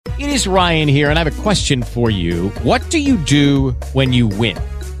It is Ryan here, and I have a question for you. What do you do when you win?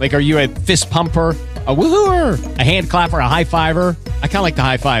 Like, are you a fist pumper, a woohooer, a hand clapper, a high fiver? I kind of like the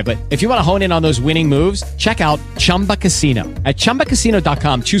high five, but if you want to hone in on those winning moves, check out Chumba Casino. At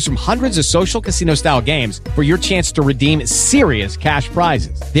ChumbaCasino.com, choose from hundreds of social casino-style games for your chance to redeem serious cash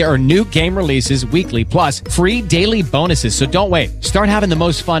prizes. There are new game releases weekly, plus free daily bonuses. So don't wait. Start having the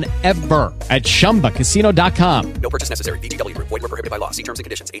most fun ever at ChumbaCasino.com. No purchase necessary. VGW Group. Void where prohibited by law. See terms and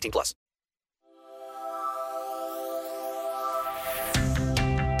conditions. 18 plus.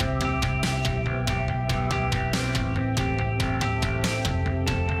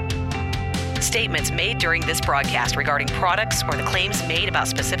 Statements made during this broadcast regarding products or the claims made about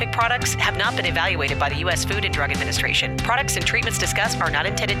specific products have not been evaluated by the U.S. Food and Drug Administration. Products and treatments discussed are not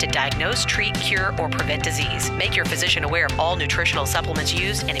intended to diagnose, treat, cure, or prevent disease. Make your physician aware of all nutritional supplements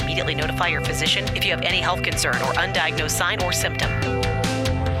used and immediately notify your physician if you have any health concern or undiagnosed sign or symptom.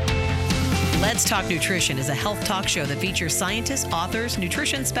 Let's Talk Nutrition is a health talk show that features scientists, authors,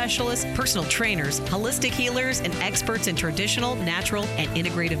 nutrition specialists, personal trainers, holistic healers, and experts in traditional, natural, and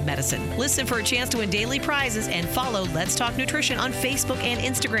integrative medicine. Listen for a chance to win daily prizes and follow Let's Talk Nutrition on Facebook and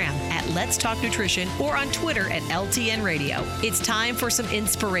Instagram at Let's Talk Nutrition or on Twitter at LTN Radio. It's time for some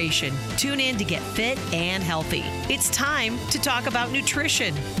inspiration. Tune in to get fit and healthy. It's time to talk about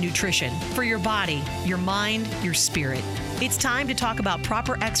nutrition. Nutrition for your body, your mind, your spirit. It's time to talk about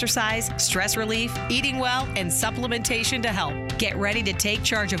proper exercise, stress relief, eating well, and supplementation to help. Get ready to take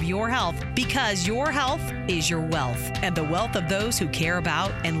charge of your health because your health is your wealth and the wealth of those who care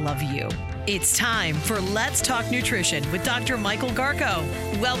about and love you. It's time for Let's Talk Nutrition with Dr. Michael Garko.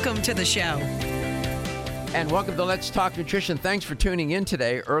 Welcome to the show. And welcome to Let's Talk Nutrition. Thanks for tuning in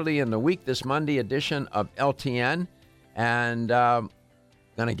today, early in the week, this Monday edition of LTN. And going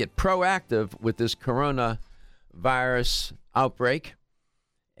to get proactive with this coronavirus outbreak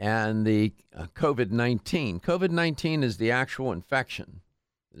and the COVID-19. COVID-19 is the actual infection,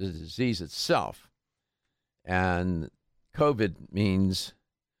 the disease itself. And COVID means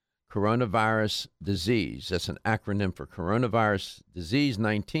coronavirus disease. That's an acronym for coronavirus disease.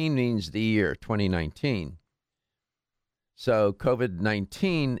 19 means the year 2019. So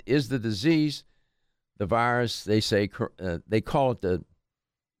COVID-19 is the disease. The virus, they say, they call it the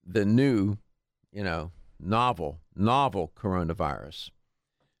new, novel coronavirus.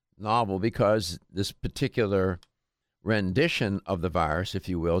 Novel because this particular rendition of the virus, if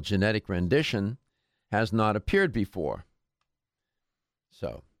you will, genetic rendition, has not appeared before.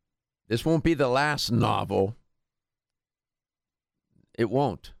 So this won't be the last novel. It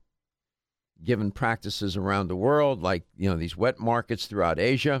won't. Given practices around the world, like, these wet markets throughout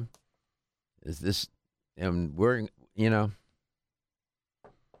Asia, and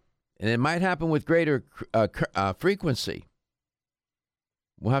it might happen with greater frequency.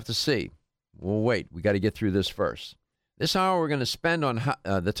 We'll have to see. We'll wait. We got to get through this first. This hour we're going to spend on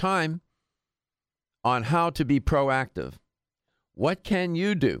the time on how to be proactive. What can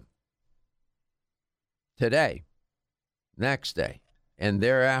you do today, next day, and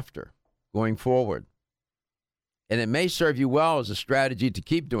thereafter, going forward? And it may serve you well as a strategy to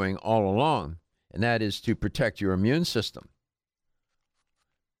keep doing all along, and that is to protect your immune system.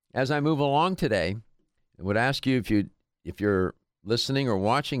 As I move along today, I would ask you if you're listening or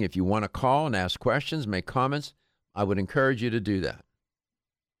watching, if you want to call and ask questions, make comments, I would encourage you to do that.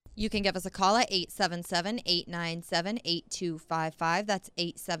 You can give us a call at 877-897-8255. That's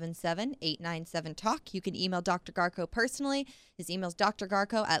 877-897-TALK. You can email Dr. Garko personally. His email is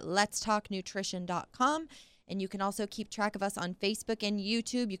drgarko@letstalknutrition.com. And you can also keep track of us on Facebook and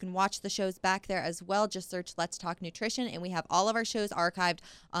YouTube. You can watch the shows back there as well. Just search Let's Talk Nutrition. And we have all of our shows archived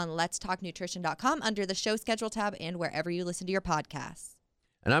on letstalknutrition.com under the show schedule tab and wherever you listen to your podcasts.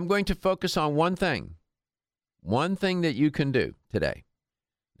 And I'm going to focus on one thing that you can do today.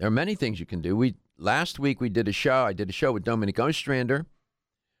 There are many things you can do. Last week we did a show. I did a show with Dominic Ostrander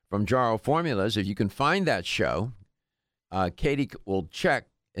from Jarrow Formulas. If you can find that show, Katie will check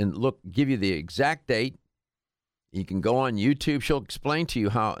and give you the exact date. You can go on YouTube. She'll explain to you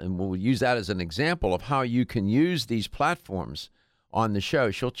how, and we'll use that as an example of how you can use these platforms on the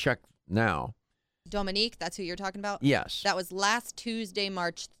show. She'll check now. Dominique, that's who you're talking about? Yes. That was last Tuesday,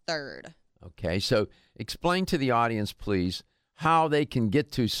 March 3rd. Okay, so explain to the audience, please, how they can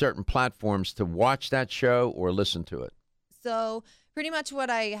get to certain platforms to watch that show or listen to it. So pretty much what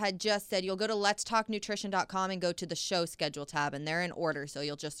I had just said, you'll go to letstalknutrition.com and go to the show schedule tab, and they're in order, so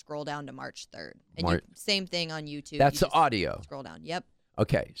you'll just scroll down to March 3rd. And same thing on YouTube. That's the audio. Scroll down, yep.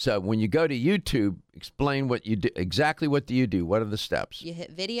 Okay, so when you go to YouTube, explain what you do. Exactly what do you do? What are the steps? You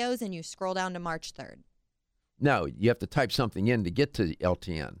hit videos, and you scroll down to March 3rd. No, you have to type something in to get to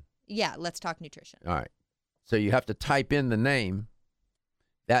LTN. Yeah, Let's Talk Nutrition. All right. So you have to type in the name.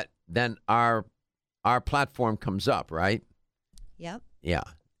 That then our platform comes up, right? Yep. Yeah.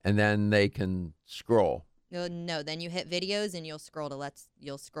 And then they can scroll. No, then you hit videos and you'll scroll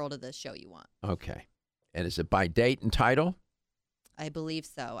to the show you want. Okay. And is it by date and title? I believe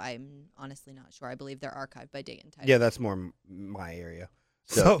so. I'm honestly not sure. I believe they're archived by date and title. Yeah, that's more my area.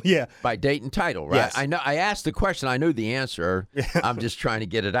 So yeah. By date and title, right? Yes. I know. I asked the question. I knew the answer. I'm just trying to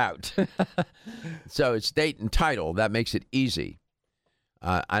get it out. So it's date and title. That makes it easy.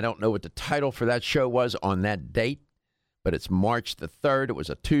 I don't know what the title for that show was on that date, but it's March the 3rd. It was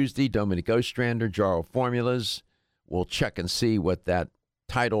a Tuesday. Dominic Ostrander, Jarrow Formulas. We'll check and see what that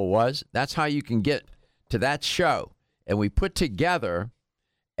title was. That's how you can get to that show. And we put together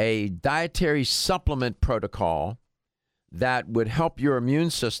a dietary supplement protocol that would help your immune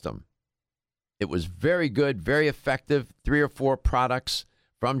system. It was very good, very effective, 3 or 4 products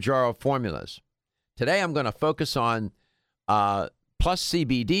from Jarrow Formulas. Today I'm going to focus on Plus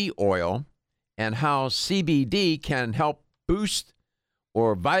CBD oil and how CBD can help boost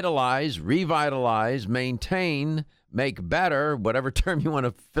or vitalize, revitalize, maintain, make better, whatever term you want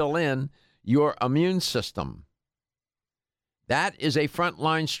to fill in, your immune system. That is a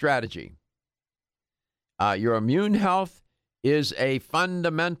frontline strategy. Your immune health is a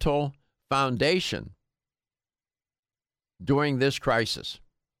fundamental foundation during this crisis.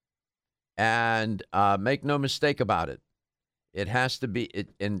 And make no mistake about it. It has to be,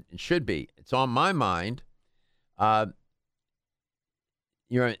 and it should be. It's on my mind.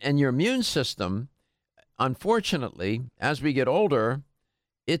 Your immune system, unfortunately, as we get older,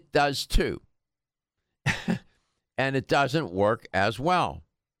 it does too. And it doesn't work as well.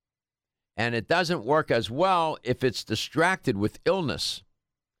 And it doesn't work as well if it's distracted with illness,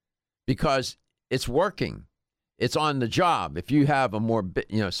 because it's working. It's on the job. If you have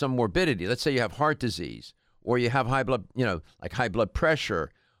some morbidity, let's say you have heart disease, or you have high blood, like high blood pressure,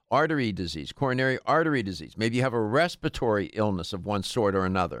 artery disease, coronary artery disease. Maybe you have a respiratory illness of one sort or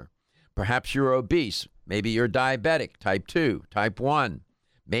another. Perhaps you're obese. Maybe you're diabetic, type 2, type 1.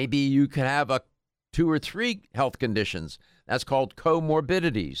 Maybe you could have 2 or 3 health conditions. That's called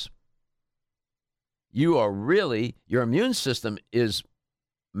comorbidities. Your immune system is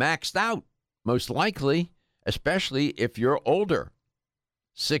maxed out, most likely, especially if you're older,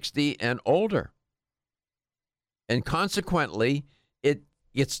 60 and older. And consequently, it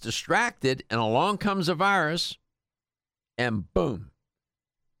gets distracted, and along comes a virus, and boom,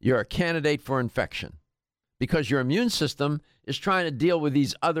 you're a candidate for infection, because your immune system is trying to deal with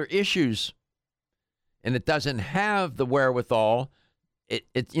these other issues, and it doesn't have the wherewithal.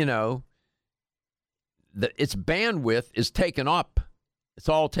 Its bandwidth is taken up. It's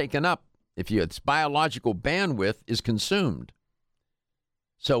all taken up. Its biological bandwidth is consumed.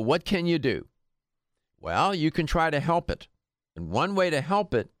 So what can you do? Well, you can try to help it. And one way to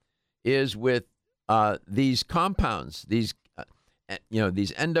help it is with these compounds, these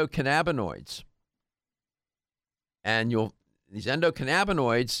endocannabinoids. And these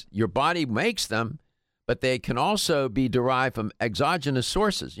endocannabinoids, your body makes them, but they can also be derived from exogenous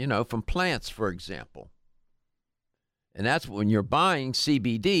sources, from plants, for example. And that's when you're buying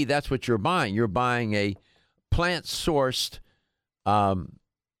CBD, that's what you're buying. You're buying a plant-sourced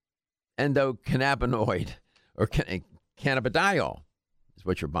endocannabinoid, or cannabidiol is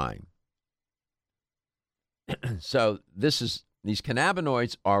what you're buying. So these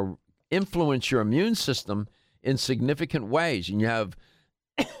cannabinoids influence your immune system in significant ways. And you have,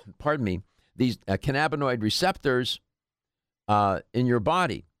 these cannabinoid receptors in your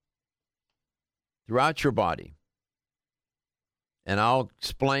body, throughout your body. And I'll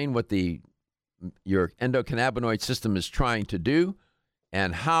explain what your endocannabinoid system is trying to do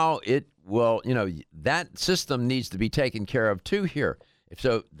and how it will, that system needs to be taken care of too here.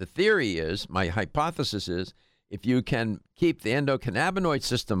 So the theory is, my hypothesis is, if you can keep the endocannabinoid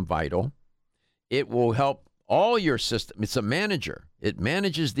system vital, it will help all your system. It's a manager. It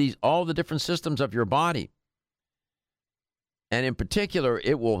manages all the different systems of your body. And in particular,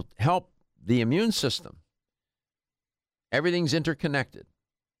 it will help the immune system. Everything's interconnected.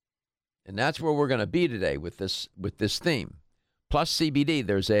 And that's where we're going to be today with this theme. Plus CBD,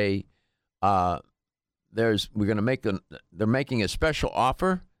 they're making a special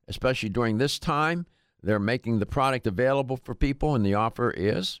offer, especially during this time. They're making the product available for people, and the offer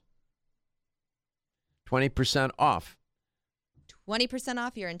is 20% off. 20%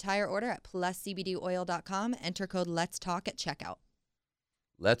 off your entire order at pluscbdoil.com. Enter code Let's Talk at checkout.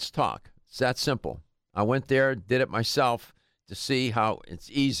 Let's Talk. It's that simple. I went there, did it myself to see how it's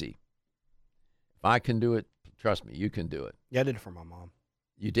easy. If I can do it, trust me, you can do it. Yeah, I did it for my mom.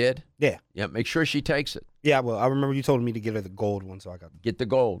 You did? Yeah. Yeah, make sure she takes it. Yeah, well, I remember you told me to get her the gold one, so I got Get the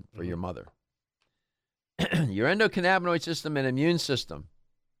gold for your mother. Your endocannabinoid system and immune system,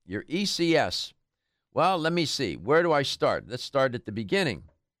 your ECS. Well, let me see. Where do I start? Let's start at the beginning.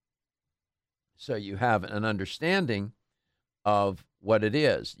 So you have an understanding of what it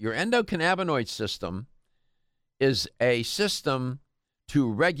is. Your endocannabinoid system is a system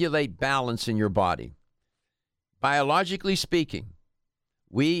to regulate balance in your body. Biologically speaking,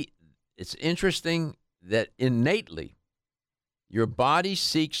 it's interesting that innately your body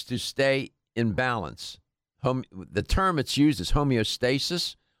seeks to stay in balance. The term it's used is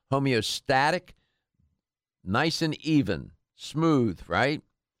homeostasis, homeostatic, nice and even, smooth, right?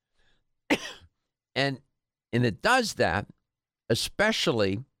 and it does that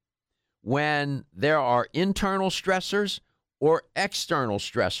especially when there are internal stressors or external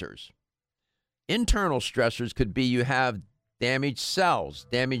stressors. Internal stressors could be you have damaged cells,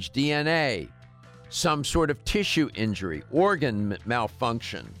 damaged DNA, some sort of tissue injury, organ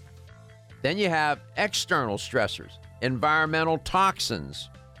malfunction. Then you have external stressors, environmental toxins,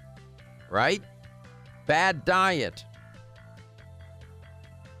 right? Bad diet,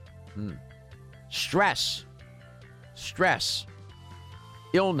 stress,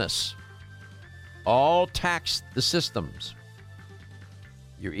 illness, all tax the systems.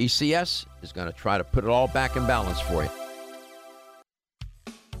 Your ECS is going to try to put it all back in balance for you.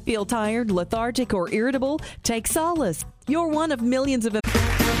 Feel tired, lethargic, or irritable? Take Solace. You're one of millions of...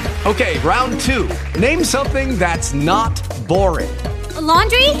 Okay, round two. Name something that's not boring. A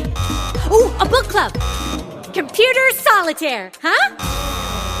laundry? Ooh, a book club. Computer solitaire, huh?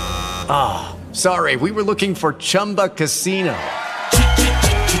 Ah, sorry, we were looking for Chumba Casino.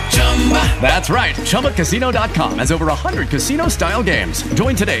 That's right, ChumbaCasino.com has over 100 casino-style games.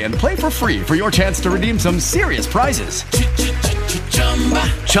 Join today and play for free for your chance to redeem some serious prizes.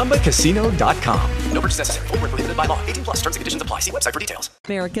 ChumbaCasino.com. No purchase necessary. Void where prohibited by law. 18+ terms and conditions apply. See website for details.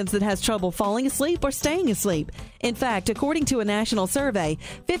 Americans that has trouble falling asleep or staying asleep. In fact, according to a national survey,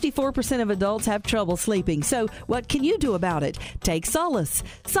 54% of adults have trouble sleeping. So what can you do about it? Take Solace.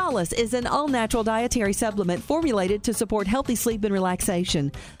 Solace is an all-natural dietary supplement formulated to support healthy sleep and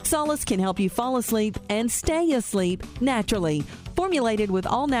relaxation. Solace can help you fall asleep and stay asleep naturally. Formulated with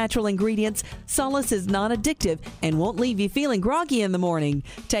all-natural ingredients, Solace is non-addictive and won't leave you feeling groggy in the morning.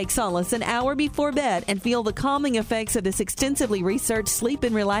 Take Solace an hour before bed and feel the calming effects of this extensively researched sleep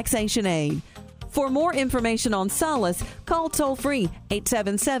and relaxation aid. For more information on Solace, call toll-free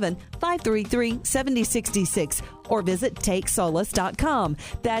 877-533-7066 or visit TakeSolace.com.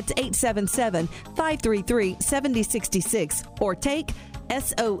 That's 877-533-7066 or take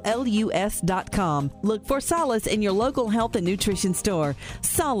SOLUS.com. Look for Solace in your local health and nutrition store.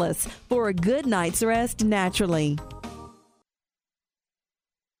 Solace, for a good night's rest naturally.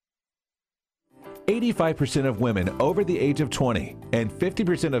 85% of women over the age of 20 and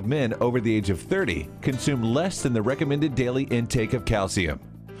 50% of men over the age of 30 consume less than the recommended daily intake of calcium.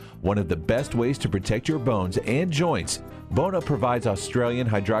 One of the best ways to protect your bones and joints, Bone Up provides Australian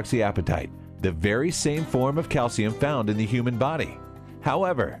hydroxyapatite, the very same form of calcium found in the human body.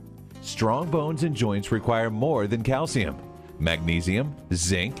 However, strong bones and joints require more than calcium. Magnesium,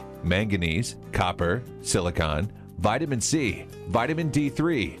 zinc, manganese, copper, silicon, vitamin C, vitamin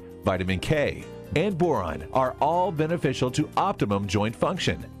D3, vitamin K, and boron are all beneficial to optimum joint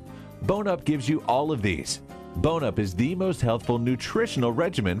function. Bone Up gives you all of these. Bone Up is the most healthful nutritional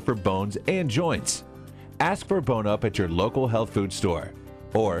regimen for bones and joints. Ask for Bone Up at your local health food store.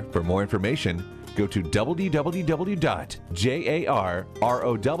 Or, for more information, go to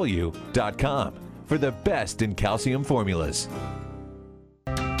www.jarrow.com for the best in calcium formulas.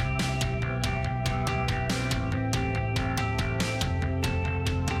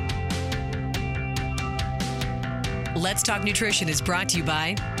 Let's Talk Nutrition is brought to you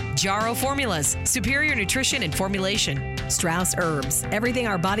by Jarrow Formulas, superior nutrition and formulation. Strauss Herbs, everything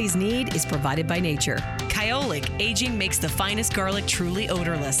our bodies need is provided by nature. Kyolic, aging makes the finest garlic truly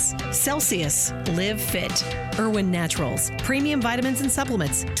odorless. Celsius, live fit. Irwin Naturals, premium vitamins and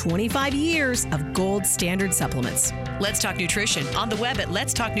supplements. 25 years of gold standard supplements. Let's Talk Nutrition on the web at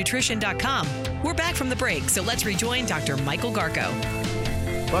letstalknutrition.com. We're back from the break, so let's rejoin Dr. Michael Garko.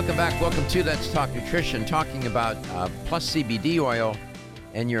 Welcome back. Welcome to Let's Talk Nutrition, talking about Plus CBD oil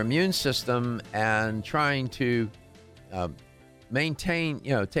and your immune system and trying to maintain,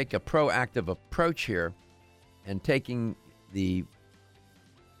 take a proactive approach here and taking the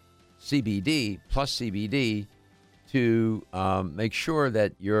CBD, Plus CBD, to make sure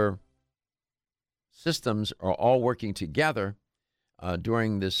that your systems are all working together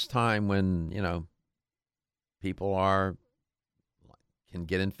during this time when, people are can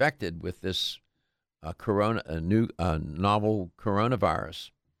get infected with this novel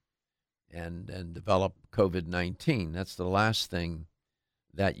coronavirus and develop COVID-19. That's the last thing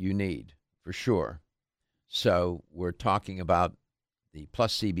that you need, for sure. So we're talking about the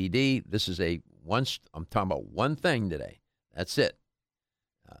Plus CBD. This is I'm talking about one thing today. That's it.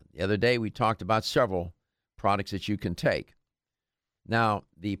 The other day we talked about several products that you can take. Now,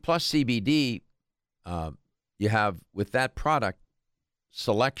 the Plus CBD, you have, with that product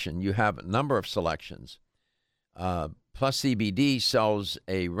selection, you have a number of selections. Plus CBD sells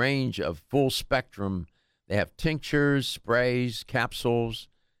a range of full spectrum. They have tinctures, sprays, capsules,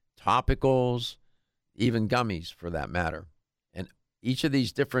 topicals, even gummies for that matter. And each of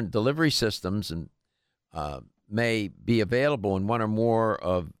these different delivery systems may be available in one or more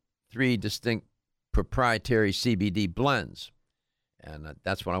of 3 distinct proprietary CBD blends. And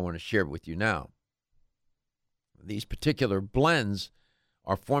that's what I want to share with you now. These particular blends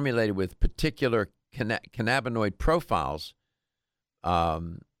are formulated with particular cannabinoid profiles,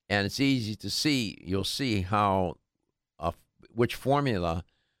 and it's easy to see. You'll see how which formula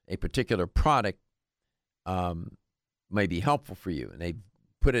a particular product may be helpful for you, and they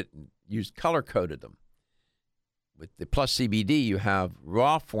color-coded them. With the Plus CBD, you have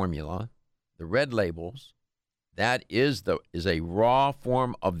raw formula, the red labels. That is a raw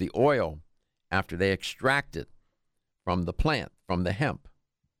form of the oil after they extract it from the plant, from the hemp.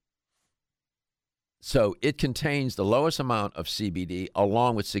 So it contains the lowest amount of CBD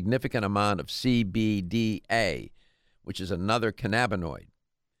along with significant amount of CBDA, which is another cannabinoid.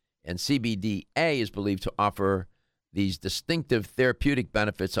 And CBDA is believed to offer these distinctive therapeutic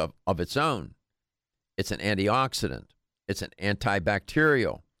benefits of its own. It's an antioxidant. It's an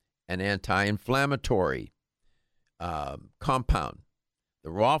antibacterial, an anti-inflammatory compound.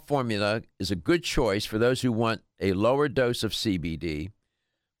 The raw formula is a good choice for those who want a lower dose of CBD,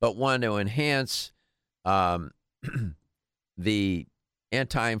 but want to enhance the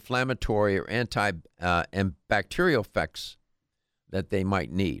anti-inflammatory or antibacterial effects that they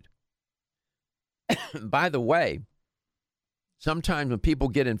might need. By the way, sometimes when people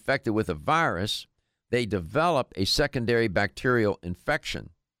get infected with a virus, they develop a secondary bacterial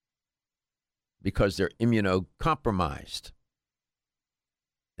infection because they're immunocompromised.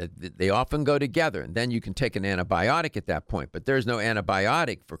 They often go together, and then you can take an antibiotic at that point, but there's no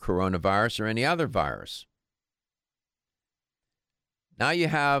antibiotic for coronavirus or any other virus. Now you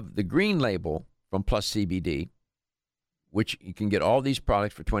have the green label from Plus CBD, which you can get all these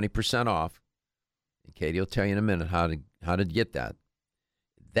products for 20% off. And Katie will tell you in a minute how to get that.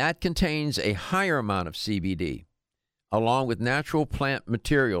 That contains a higher amount of CBD, along with natural plant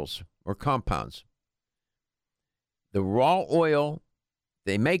materials or compounds. The raw oil,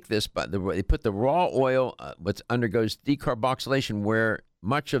 they make this, but they put the raw oil, which undergoes decarboxylation, where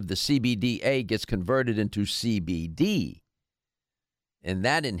much of the CBDA gets converted into CBD, and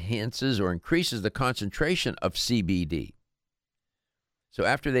that enhances or increases the concentration of CBD. So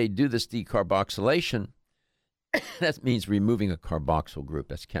after they do this decarboxylation, that means removing a carboxyl group.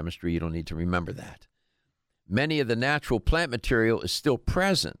 That's chemistry. You don't need to remember that. Many of the natural plant material is still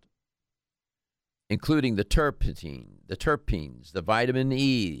present, including the terpenes, the vitamin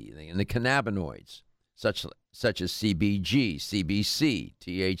E, and the cannabinoids, such as CBG, CBC,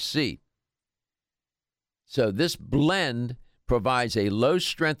 THC. So this blend provides a low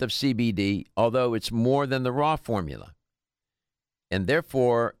strength of CBD, although it's more than the raw formula. And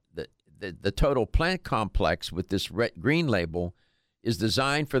therefore, the total plant complex with this green label is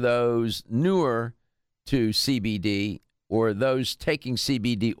designed for those newer to CBD or those taking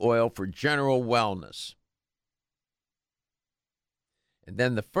CBD oil for general wellness. And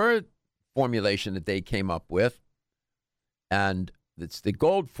then the third formulation that they came up with, and it's the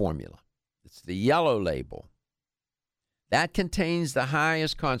gold formula. It's the yellow label. That contains the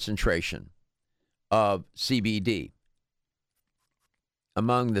highest concentration of CBD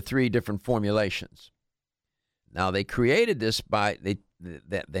among the 3 different formulations. Now, they created this by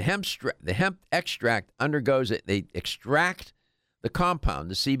the hemp extract undergoes it. They extract the compound,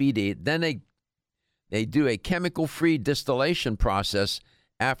 the CBD. Then they do a chemical-free distillation process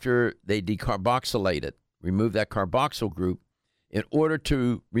after they decarboxylate it, remove that carboxyl group, in order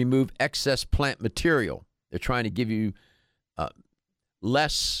to remove excess plant material. They're trying to give you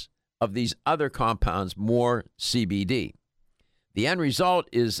less of these other compounds, more CBD. The end result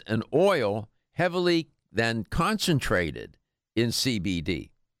is an oil heavily then concentrated in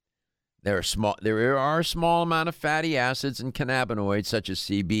CBD. There are a small amount of fatty acids and cannabinoids such as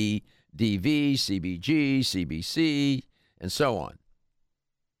CBDV, CBG, CBC, and so on.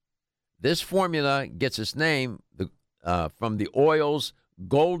 This formula gets its name from the oils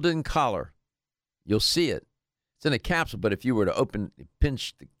golden color. You'll see it. It's in a capsule, but if you were to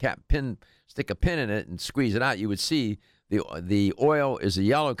stick a pin in it and squeeze it out, you would see the oil is a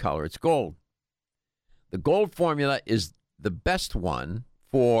yellow color. It's gold. The gold formula is the best one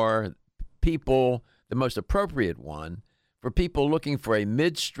for people, the most appropriate one for people looking for a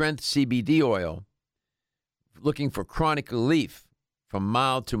mid-strength CBD oil, looking for chronic relief from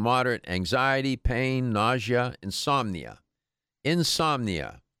mild to moderate anxiety, pain, nausea, insomnia.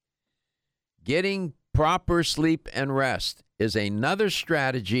 Getting proper sleep and rest is another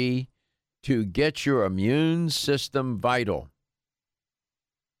strategy to get your immune system vital.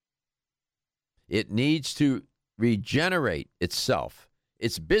 It needs to regenerate itself.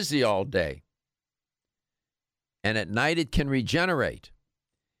 It's busy all day. And at night it can regenerate.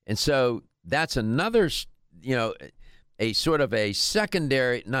 And so that's another, a sort of a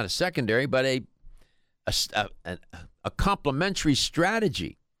secondary, not a secondary, but a complementary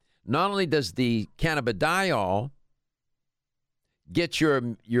strategy. Not only does the cannabidiol get your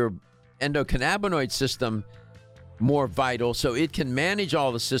endocannabinoid system more vital, so it can manage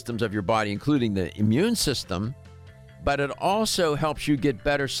all the systems of your body, including the immune system, but it also helps you get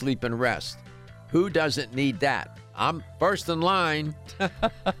better sleep and rest. Who doesn't need that? I'm first in line.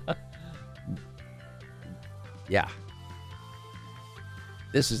 Yeah.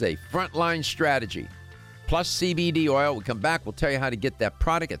 This is a frontline strategy. Plus CBD oil. We'll come back. We'll tell you how to get that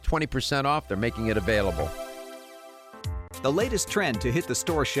product at 20% off. They're making it available. The latest trend to hit the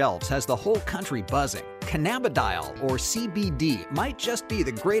store shelves has the whole country buzzing. Cannabidiol, or CBD, might just be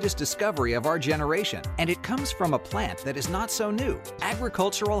the greatest discovery of our generation, and it comes from a plant that is not so new,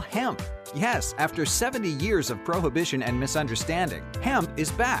 agricultural hemp. Yes, after 70 years of prohibition and misunderstanding, hemp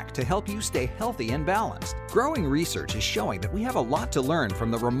is back to help you stay healthy and balanced. Growing research is showing that we have a lot to learn from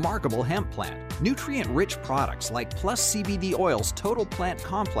the remarkable hemp plant. Nutrient-rich products like Plus CBD Oil's Total Plant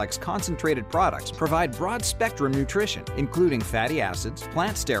Complex concentrated products provide broad-spectrum nutrition, including fatty acids,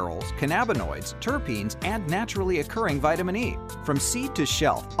 plant sterols, cannabinoids, terpenes, and naturally occurring vitamin E. From seed to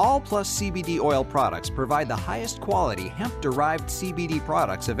shelf, all Plus CBD Oil products provide the highest quality hemp-derived CBD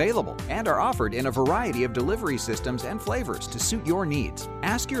products available and are offered in a variety of delivery systems and flavors to suit your needs.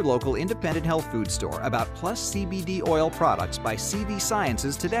 Ask your local independent health food store about Plus CBD Oil products by CV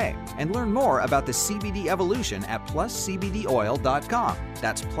Sciences today and learn more about the CBD evolution at pluscbdoil.com.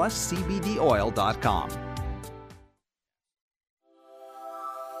 That's pluscbdoil.com.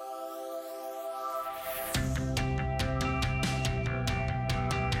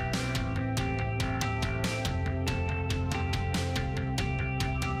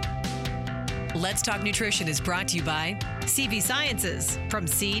 Let's Talk Nutrition is brought to you by CV Sciences, from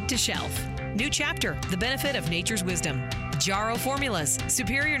seed to shelf. New chapter, the benefit of nature's wisdom. Jarrow Formulas,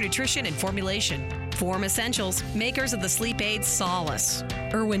 superior nutrition and formulation. Form Essentials, makers of the sleep aid Solace.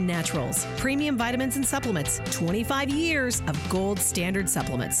 Irwin Naturals, premium vitamins and supplements. 25 years of gold standard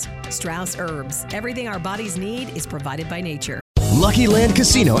supplements. Strauss Herbs, everything our bodies need is provided by nature. Lucky Land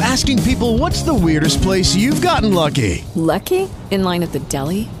Casino, asking people, what's the weirdest place you've gotten lucky? Lucky? In line at the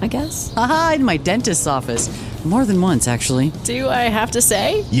deli, I guess? Aha, in my dentist's office. More than once, actually. Do I have to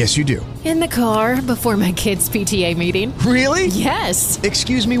say? Yes, you do. In the car before my kids' PTA meeting. Really? Yes.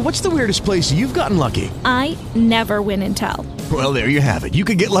 Excuse me, what's the weirdest place you've gotten lucky? I never win and tell. Well, there you have it. You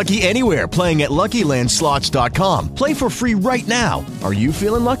can get lucky anywhere, playing at LuckyLandSlots.com. Play for free right now. Are you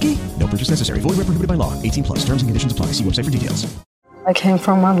feeling lucky? No purchase necessary. Void where prohibited by law. 18 plus. Terms and conditions apply. See website for details. I came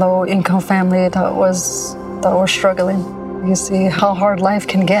from a low-income family that was struggling. You see how hard life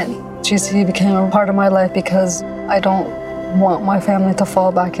can get. GCE became a part of my life because I don't want my family to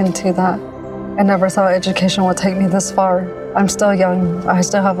fall back into that. I never thought education would take me this far. I'm still young. I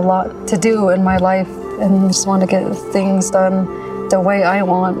still have a lot to do in my life and just want to get things done the way I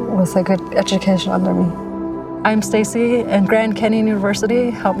want with a good education under me. I'm Stacy, and Grand Canyon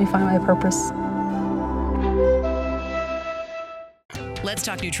University helped me find my purpose. Let's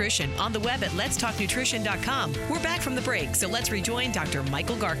Talk Nutrition on the web at letstalknutrition.com. We're back from the break, so let's rejoin Dr.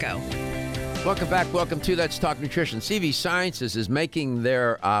 Michael Garko. Welcome back. Welcome to Let's Talk Nutrition. CV Sciences is making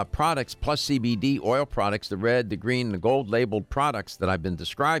their products, Plus CBD oil products, the red, the green, and the gold labeled products that I've been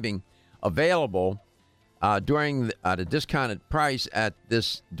describing, available during at a discounted price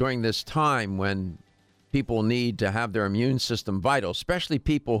during this time when people need to have their immune system vital, especially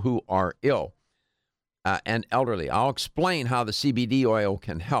people who are ill. And elderly. I'll explain how the CBD oil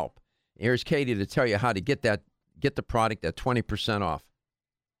can help. Here's Katie to tell you how to get the product at 20% off.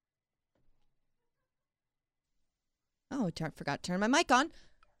 Oh, forgot to turn my mic on.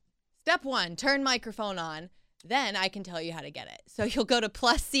 Step 1, turn microphone on. then I can tell you how to get it. So you'll go to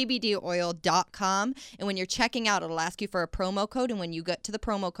pluscbdoil.com, and when you're checking out, it'll ask you for a promo code, and when you get to the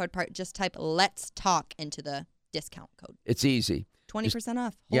promo code part, just type Let's Talk into the discount code. It's easy. 20%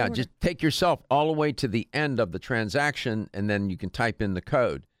 off. Yeah, order. just take yourself all the way to the end of the transaction, and then you can type in the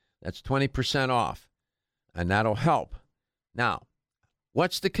code. That's 20% off, and that'll help. Now,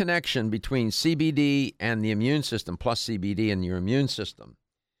 what's the connection between CBD and the immune system, plus CBD and your immune system?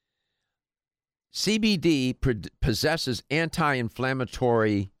 CBD possesses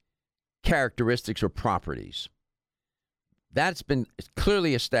anti-inflammatory characteristics or properties. That's been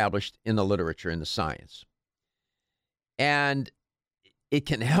clearly established in the literature, in the science. And it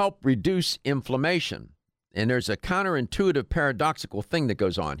can help reduce inflammation. And there's a counterintuitive, paradoxical thing that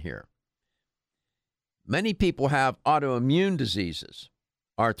goes on here. Many people have autoimmune diseases,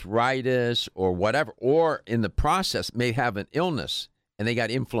 arthritis or whatever, or in the process may have an illness, and they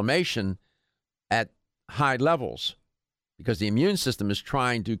got inflammation at high levels because the immune system is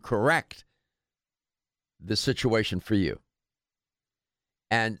trying to correct the situation for you.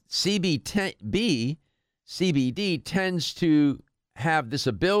 And CBD tends to have this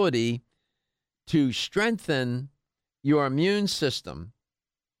ability to strengthen your immune system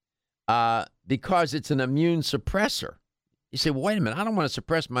because it's an immune suppressor. You say, well, wait a minute, I don't want to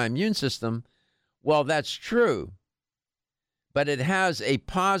suppress my immune system. Well, that's true. But it has a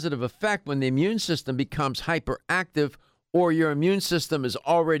positive effect when the immune system becomes hyperactive or your immune system is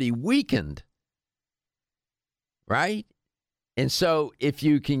already weakened, right? And so if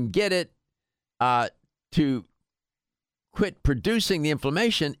you can get it to quit producing the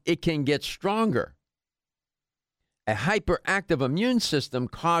inflammation, it can get stronger. A hyperactive immune system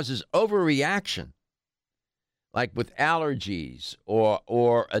causes overreaction, like with allergies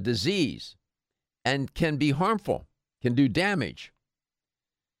or a disease, and can be harmful. Can do damage,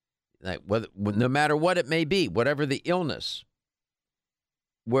 like no matter what it may be, whatever the illness,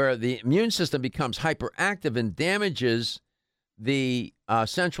 where the immune system becomes hyperactive and damages the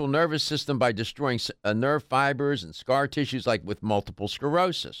central nervous system by destroying nerve fibers and scar tissues, like with multiple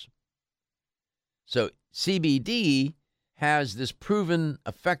sclerosis. So CBD has this proven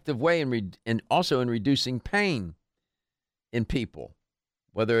effective way and also in reducing pain in people,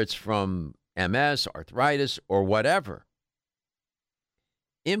 whether it's from MS, arthritis, or whatever.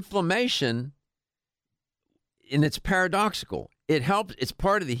 Inflammation, and it's paradoxical. It helps. It's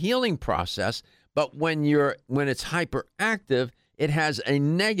part of the healing process, but when it's hyperactive, it has a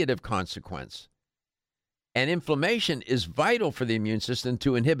negative consequence. And inflammation is vital for the immune system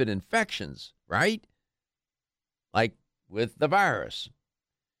to inhibit infections, right? Like with the virus.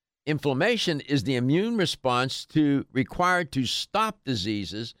 Inflammation is the immune response required to stop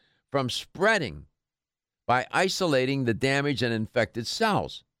diseases from spreading by isolating the damaged and infected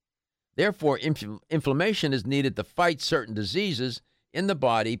cells. Therefore, inflammation is needed to fight certain diseases in the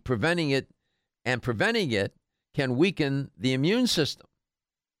body, preventing it can weaken the immune system.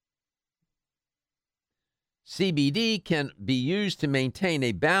 CBD can be used to maintain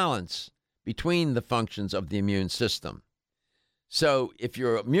a balance between the functions of the immune system. So if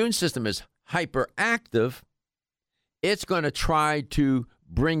your immune system is hyperactive, it's going to try to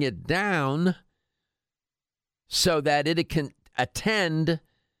bring it down so that it can attend,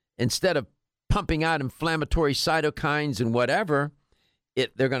 instead of pumping out inflammatory cytokines and whatever,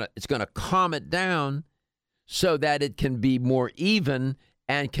 it's going to calm it down so that it can be more even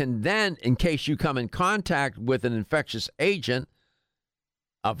and can then, in case you come in contact with an infectious agent,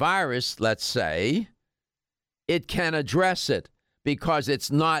 a virus, let's say, it can address it because it's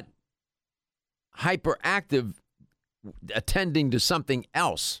not hyperactive attending to something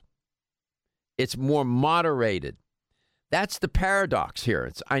else. It's more moderated. That's the paradox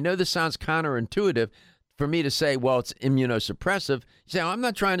here. I know this sounds counterintuitive for me to say, well, it's immunosuppressive. You say, I'm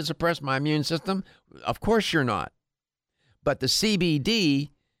not trying to suppress my immune system. Of course you're not. But the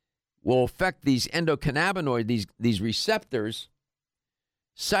CBD will affect these endocannabinoid, these receptors,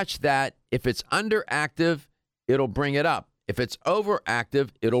 such that if it's underactive, it'll bring it up. If it's overactive,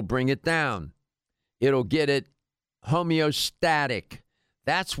 it'll bring it down. It'll get it homeostatic.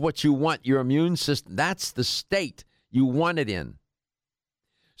 That's what you want your immune system. That's the state you want it in.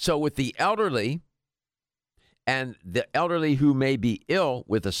 So with the elderly, and the elderly who may be ill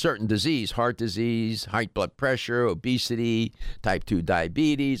with a certain disease, heart disease, high blood pressure, obesity, type 2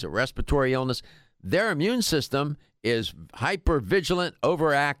 diabetes, a respiratory illness, their immune system is hypervigilant,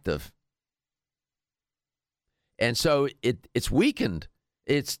 overactive. And so it's weakened.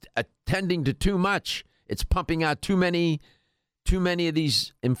 It's attending to too much. It's pumping out too many of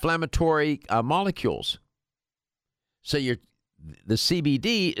these inflammatory molecules. So the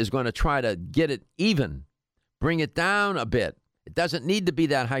CBD is going to try to get it even, Bring it down a bit. It doesn't need to be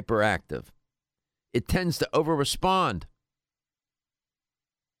that hyperactive. It tends to over-respond.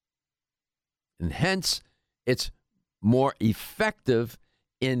 And hence, it's more effective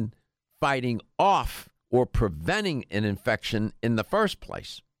in fighting off or preventing an infection in the first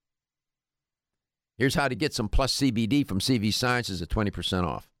place. Here's how to get some Plus CBD from CV Sciences at 20%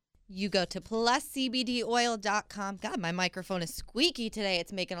 off. You go to pluscbdoil.com. God, my microphone is squeaky today.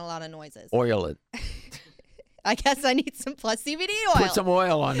 It's making a lot of noises. Oil it. I guess I need some Plus CBD oil. Put some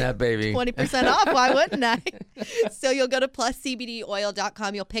oil on that, baby. 20% off. Why wouldn't I? So you'll go to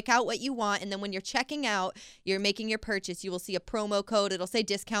pluscbdoil.com. You'll pick out what you want. And then when you're checking out, you're making your purchase, you will see a promo code. It'll say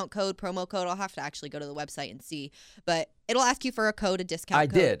discount code, promo code. I'll have to actually go to the website and see. But it'll ask you for a code, a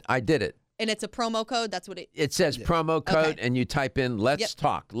discount code. I did it. And it's a promo code. That's what it says. Promo code, and you type in "Let's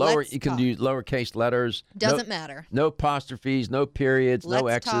Talk." You can use lowercase letters. Doesn't matter. No apostrophes, no periods, no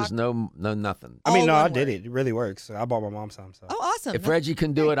X's, talk. no nothing. I mean, no, I did it. It really works. I bought my mom some. So. Oh, awesome. If Reggie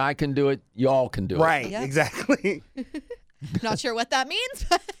can do it, I can do it. Y'all can do it. Right, exactly. Not sure what that means.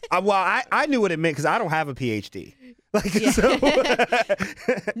 I knew what it meant because I don't have a PhD.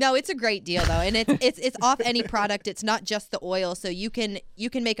 No, it's a great deal though, and it's off any product. It's not just the oil, so you can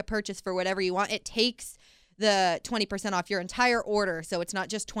make a purchase for whatever you want. It takes the 20% off your entire order, so it's not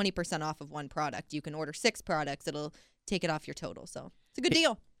just 20% off of one product. You can order 6 products; it'll take it off your total. So it's a good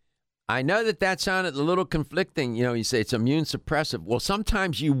deal. I know that sounded a little conflicting. You know, you say it's immune suppressive. Well,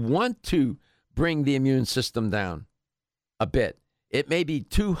 sometimes you want to bring the immune system down a bit. It may be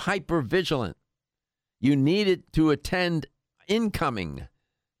too hypervigilant. You need it to attend incoming,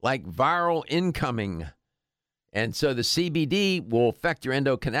 like viral incoming. And so the CBD will affect your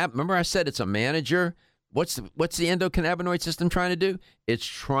endocannabinoid. Remember I said it's a manager? What's the endocannabinoid system trying to do? It's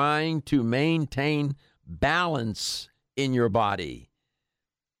trying to maintain balance in your body.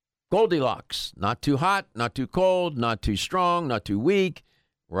 Goldilocks, not too hot, not too cold, not too strong, not too weak,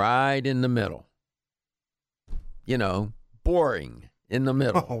 right in the middle. You know, boring in the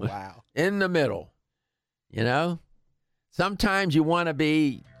middle. Oh, wow. In the middle. You know, sometimes you want to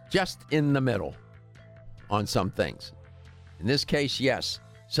be just in the middle on some things. In this case, yes.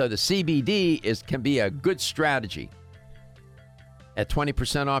 So the CBD can be a good strategy. At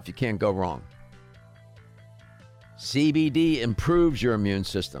 20% off, you can't go wrong. CBD improves your immune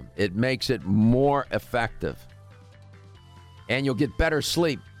system. It makes it more effective. And you'll get better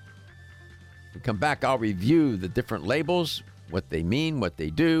sleep. When we come back, I'll review the different labels, what they mean, what they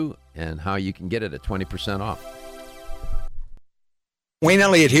do, and how you can get it at 20% off. Wayne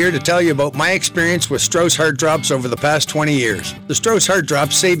Elliott here to tell you about my experience with Strauss Heart Drops over the past 20 years. The Strauss Heart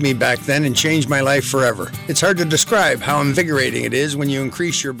Drops saved me back then and changed my life forever. It's hard to describe how invigorating it is when you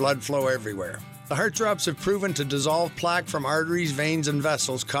increase your blood flow everywhere. The Heart Drops have proven to dissolve plaque from arteries, veins, and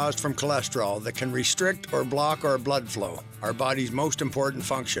vessels caused from cholesterol that can restrict or block our blood flow, our body's most important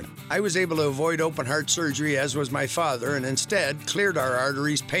function. I was able to avoid open heart surgery, as was my father, and instead cleared our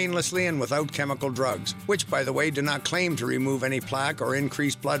arteries painlessly and without chemical drugs, which, by the way, do not claim to remove any plaque or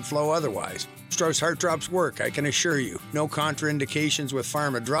increase blood flow otherwise. Strauss Heart Drops work, I can assure you. No contraindications with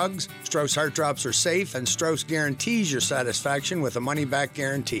pharma drugs. Strauss Heart Drops are safe, and Strauss guarantees your satisfaction with a money-back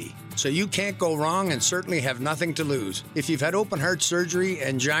guarantee. So you can't go wrong and certainly have nothing to lose. If you've had open heart surgery,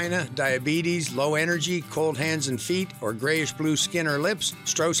 angina, diabetes, low energy, cold hands and feet, or grayish-blue skin or lips,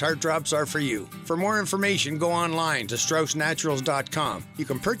 Strauss Heart Drops are for you. For more information, go online to StraussNaturals.com. You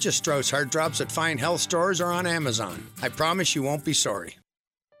can purchase Strauss Heart Drops at fine health stores or on Amazon. I promise you won't be sorry.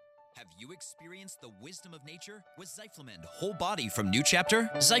 You experience the wisdom of nature with Zyflamend Whole Body from New Chapter?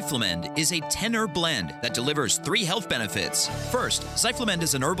 Zyflamend is a 10-herb blend that delivers 3 health benefits. First, Zyflamend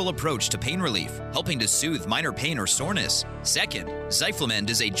is an herbal approach to pain relief, helping to soothe minor pain or soreness. Second, Zyflamend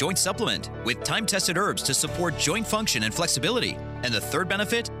is a joint supplement with time-tested herbs to support joint function and flexibility. And the third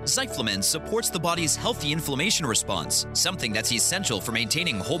benefit, Zyflamend supports the body's healthy inflammation response, something that's essential for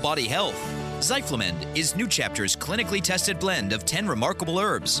maintaining whole body health. Zyflamend is New Chapter's clinically tested blend of 10 remarkable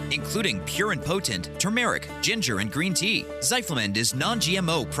herbs, including pure and potent turmeric, ginger, and green tea. Zyflamend is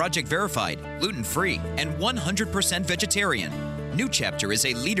non-GMO, project verified, gluten-free, and 100% vegetarian. New Chapter is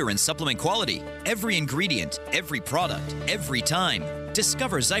a leader in supplement quality. Every ingredient, every product, every time.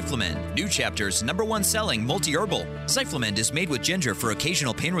 Discover Zyflamend, New Chapter's #1 selling multi-herbal. Zyflamend is made with ginger for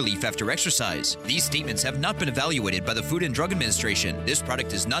occasional pain relief after exercise. These statements have not been evaluated by the Food and Drug Administration. This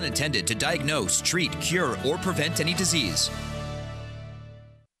product is not intended to diagnose, treat, cure, or prevent any disease.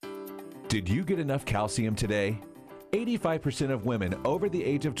 Did you get enough calcium today? 85% of women over the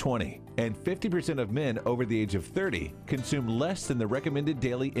age of 20 and 50% of men over the age of 30 consume less than the recommended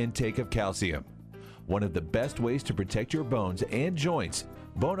daily intake of calcium. One of the best ways to protect your bones and joints,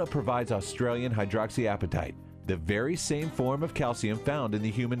 Bona provides Australian hydroxyapatite, the very same form of calcium found in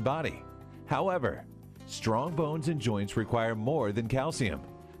the human body. However, strong bones and joints require more than calcium.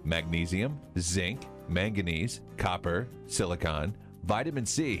 Magnesium, zinc, manganese, copper, silicon, vitamin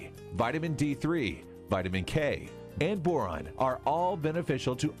C, vitamin D3, vitamin K, and boron are all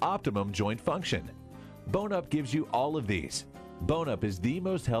beneficial to optimum joint function. Bone Up gives you all of these. Bone Up is the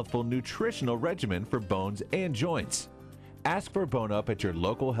most healthful nutritional regimen for bones and joints. Ask for Bone Up at your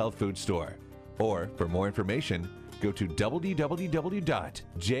local health food store. Or, for more information, go to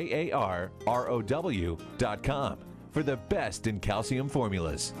www.jarrow.com for the best in calcium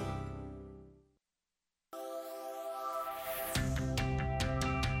formulas.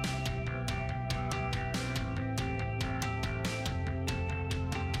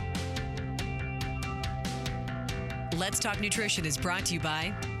 Let's Talk Nutrition is brought to you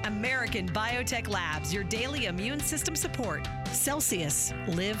by American Biotech Labs, your daily immune system support. Celsius,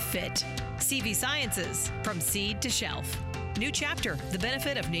 live fit. CV Sciences, from seed to shelf. New Chapter, the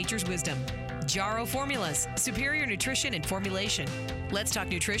benefit of nature's wisdom. Jarrow Formulas, superior nutrition and formulation. Let's Talk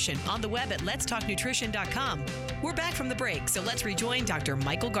Nutrition on the web at letstalknutrition.com. We're back from the break, so let's rejoin Dr.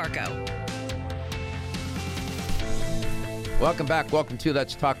 Michael Garko. Welcome back. Welcome to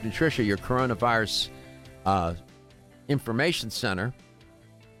Let's Talk Nutrition, your coronavirus information center.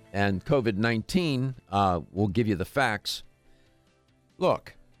 And COVID-19 will give you the facts.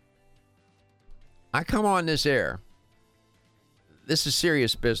 Look, I come on this air. This is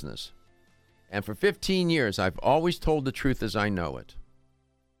serious business. And for 15 years, I've always told the truth as I know it.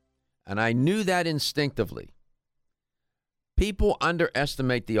 And I knew that instinctively. People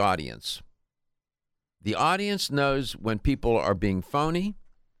underestimate the audience. The audience knows when people are being phony,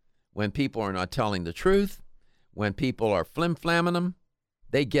 when people are not telling the truth, when people are flim-flamming them.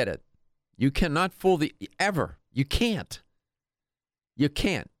 They get it. You cannot fool ever. You can't. You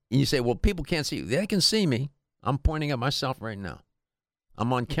can't. And you say, well, people can't see you. They can see me. I'm pointing at myself right now.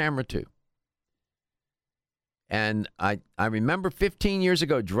 I'm on camera too. And I remember 15 years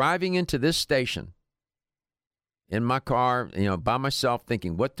ago driving into this station in my car, by myself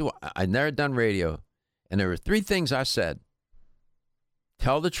thinking, I'd never done radio. And there were 3 things I said.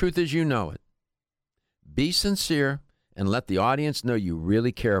 Tell the truth as you know it. Be sincere and let the audience know you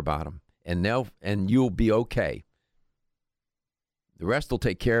really care about them. And you'll be okay. The rest will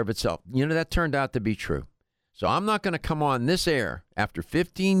take care of itself. That turned out to be true. So I'm not going to come on this air after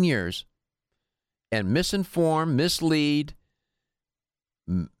 15 years and misinform, mislead,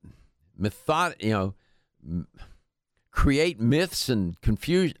 create myths and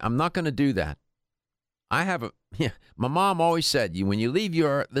confusion. I'm not going to do that. My mom always said, when you leave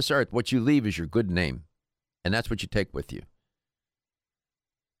this earth, what you leave is your good name. And that's what you take with you.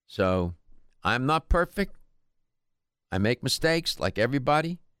 So I'm not perfect. I make mistakes like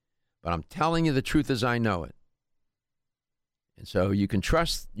everybody, but I'm telling you the truth as I know it. And so you can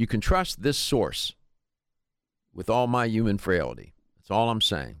trust this source with all my human frailty. That's all I'm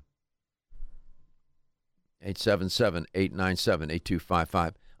saying.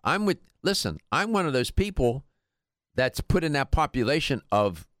 877-897-8255. I'm one of those people that's put in that population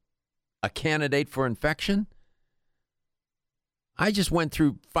of a candidate for infection. I just went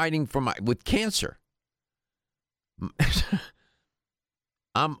through fighting with cancer.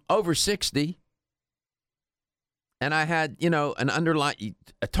 I'm over 60, and I had, an underlying,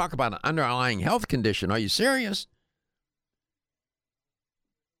 talk about an underlying health condition. Are you serious?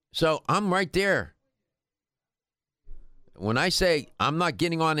 So I'm right there. When I say I'm not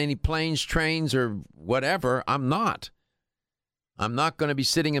getting on any planes, trains, or whatever, I'm not. I'm not going to be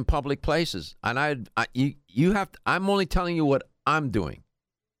sitting in public places. And I'm only telling you what I'm doing.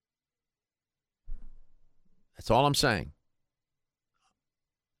 That's all I'm saying.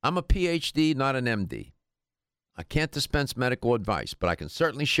 I'm a PhD, not an MD. I can't dispense medical advice, but I can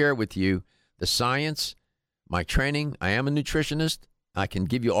certainly share with you the science, my training. I am a nutritionist. I can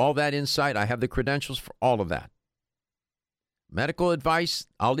give you all that insight. I have the credentials for all of that. Medical advice,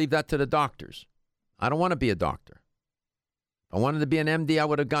 I'll leave that to the doctors. I don't want to be a doctor. If I wanted to be an MD, I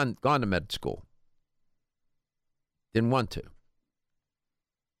would have gone to med school. Didn't want to.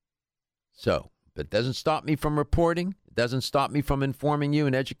 So, but it doesn't stop me from reporting. It doesn't stop me from informing you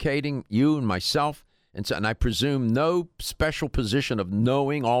and educating you and myself. And I presume no special position of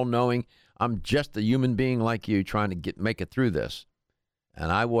knowing, all-knowing. I'm just a human being like you trying to make it through this.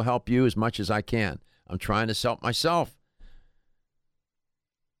 And I will help you as much as I can. I'm trying to help myself.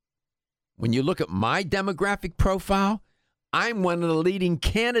 When you look at my demographic profile, I'm one of the leading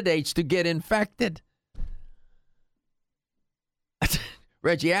candidates to get infected.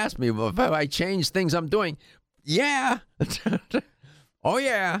 Reggie asked me if I change things I'm doing. Yeah. Oh,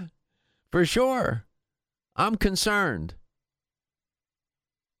 yeah, for sure. I'm concerned.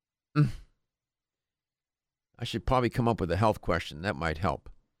 I should probably come up with a health question. That might help.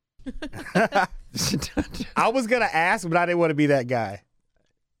 I was going to ask, but I didn't want to be that guy.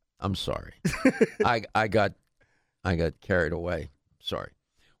 I'm sorry. I got carried away. Sorry.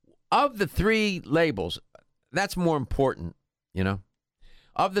 Of the 3 labels, that's more important, you know.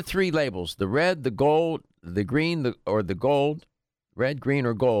 Of the 3 labels, the red, the gold, the green, or the gold, red, green,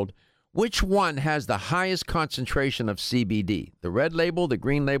 or gold, which one has the highest concentration of CBD? The red label, the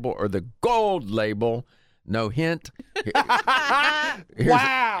green label, or the gold label? No hint.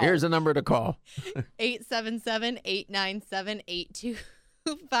 Wow. Here's a number to call.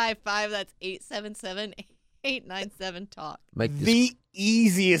 877-897-8255. That's 877-897-TALK. Make this The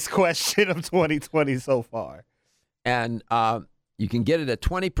easiest question of 2020 so far. And you can get it at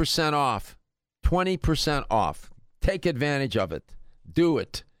 20% off. 20% off. Take advantage of it. Do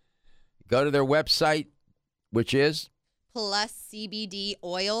it. Go to their website, which is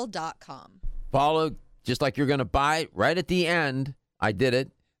PlusCBDOil.com. follow, just like you're going to buy right at the end. I did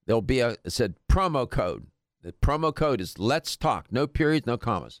it. There'll be it said promo code. The promo code is Let's Talk. No periods, no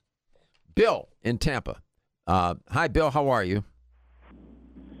commas. Bill in Tampa. Hi, Bill. How are you?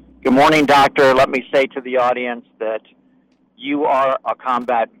 Good morning, doctor. Let me say to the audience that you are a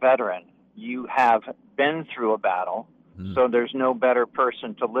combat veteran. You have been through a battle, so there's no better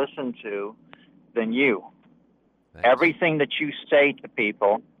person to listen to than you. Thanks. Everything that you say to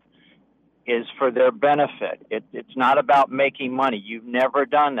people is for their benefit. It's not about making money. You've never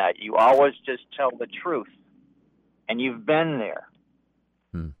done that. You always just tell the truth, and you've been there.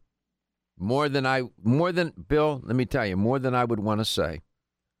 More than Bill, let me tell you, more than I would want to say.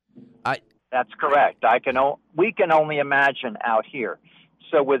 That's correct. We can only imagine out here.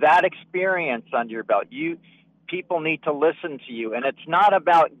 So with that experience under your belt, people need to listen to you, and it's not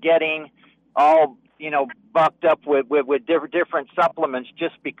about getting all bucked up with different supplements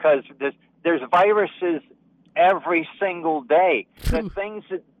just because there's viruses every single day. The things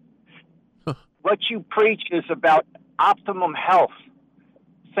that what you preach is about optimum health.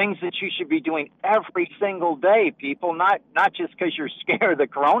 Things that you should be doing every single day, people, not just because you're scared of the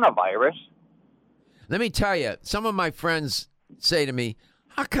coronavirus. Let me tell you, some of my friends say to me,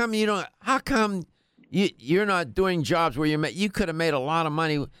 how come you're not doing jobs where you could have made a lot of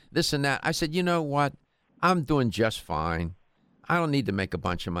money, this and that. I said, you know what? I'm doing just fine. I don't need to make a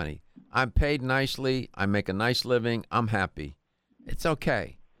bunch of money. I'm paid nicely. I make a nice living. I'm happy. It's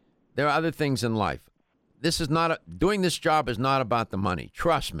okay. There are other things in life. Doing this job is not about the money.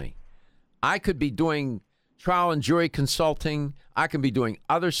 Trust me. I could be doing trial and jury consulting. I can be doing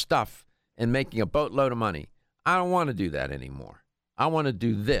other stuff and making a boatload of money. I don't want to do that anymore. I want to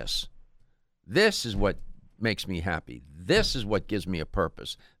do this. This is what makes me happy. This is what gives me a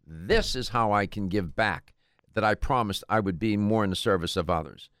purpose. This is how I can give back, that I promised I would be more in the service of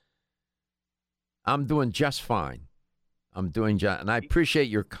others. I'm doing just fine. And I appreciate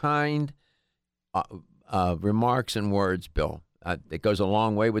your kind remarks and words, Bill. It goes a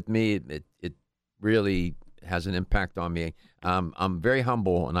long way with me. It really has an impact on me. I'm very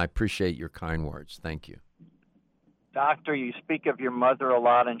humble, and I appreciate your kind words. Thank you. Doctor, you speak of your mother a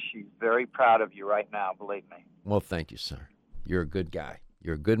lot, and she's very proud of you right now, believe me. Well, thank you, sir. You're a good guy.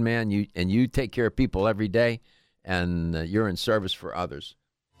 You're a good man. You take care of people every day, and you're in service for others.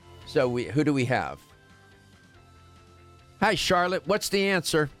 So who do we have? Hi, Charlotte. What's the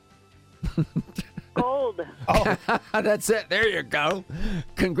answer? Gold. Oh, that's it. There you go.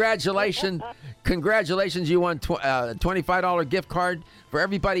 Congratulations. Congratulations. You won a $25 gift card. For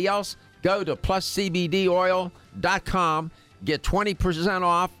everybody else, go to PlusCBDOil.com. Get 20%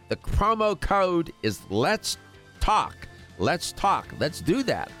 off. The promo code is Let's Talk. Let's talk. Let's do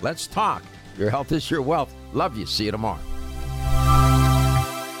that. Let's talk. Your health is your wealth. Love you. See you tomorrow.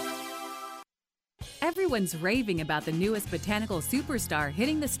 Everyone's raving about the newest botanical superstar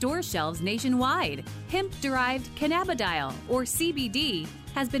hitting the store shelves nationwide. Hemp-derived cannabidiol, or CBD,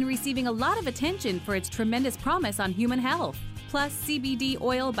 has been receiving a lot of attention for its tremendous promise on human health. Plus CBD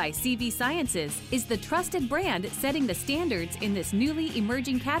Oil by CV Sciences is the trusted brand setting the standards in this newly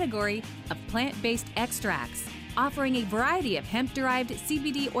emerging category of plant-based extracts, offering a variety of hemp-derived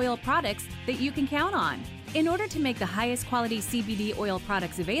CBD oil products that you can count on. In order to make the highest quality CBD oil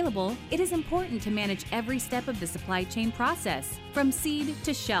products available, it is important to manage every step of the supply chain process, from seed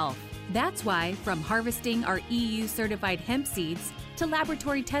to shelf. That's why, from harvesting our EU-certified hemp seeds, to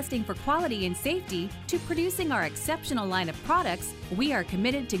laboratory testing for quality and safety, to producing our exceptional line of products, we are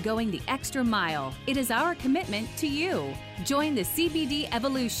committed to going the extra mile. It is our commitment to you. Join the CBD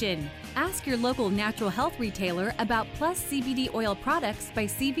evolution. Ask your local natural health retailer about Plus CBD oil products by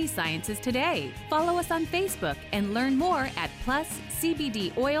CV Sciences today. Follow us on Facebook and learn more at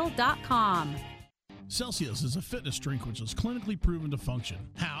pluscbdoil.com. Celsius is a fitness drink which is clinically proven to function.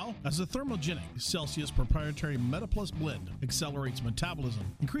 How? As a thermogenic, Celsius proprietary MetaPlus blend accelerates metabolism,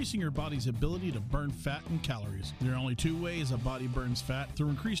 increasing your body's ability to burn fat and calories. There are only two ways a body burns fat: through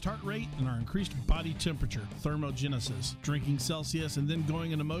increased heart rate and our increased body temperature, thermogenesis. Drinking Celsius and then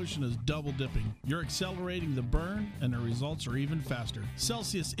going into motion is double dipping. You're accelerating the burn and the results are even faster.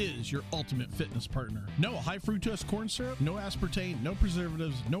 Celsius is your ultimate fitness partner. No high fructose corn syrup, no aspartame, no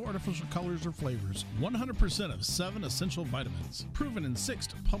preservatives, no artificial colors or flavors. 100% of 7 essential vitamins. Proven in 6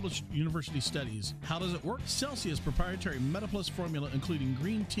 published university studies. How does it work? Celsius proprietary MetaPlus formula, including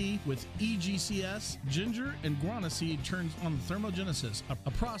green tea with EGCS, ginger, and guarana seed, turns on thermogenesis,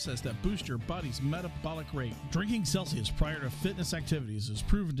 a process that boosts your body's metabolic rate. Drinking Celsius prior to fitness activities is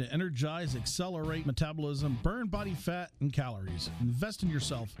proven to energize, accelerate metabolism, burn body fat and calories. Invest in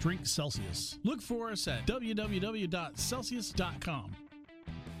yourself. Drink Celsius. Look for us at www.celsius.com.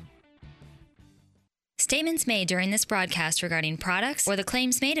 Statements made during this broadcast regarding products or the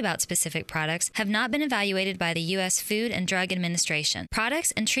claims made about specific products have not been evaluated by the U.S. Food and Drug Administration.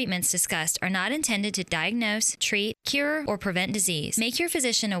 Products and treatments discussed are not intended to diagnose, treat, cure, or prevent disease. Make your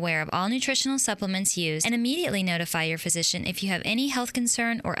physician aware of all nutritional supplements used and immediately notify your physician if you have any health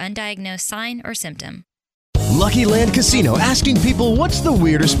concern or undiagnosed sign or symptom. Lucky Land Casino, asking people, what's the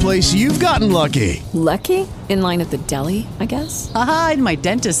weirdest place you've gotten lucky? Lucky? In line at the deli, I guess? Aha, in my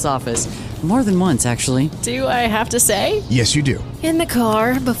dentist's office. More than once, actually. Do I have to say? Yes, you do. In the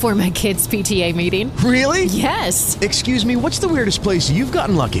car before my kids' PTA meeting. Really? Yes. Excuse me, what's the weirdest place you've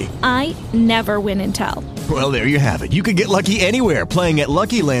gotten lucky? I never win and tell. Well, there you have it. You can get lucky anywhere, playing at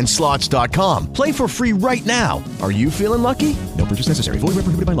LuckyLandSlots.com. Play for free right now. Are you feeling lucky? No purchase necessary. Void where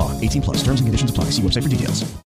prohibited by law. 18+. Terms and conditions apply. See website for details.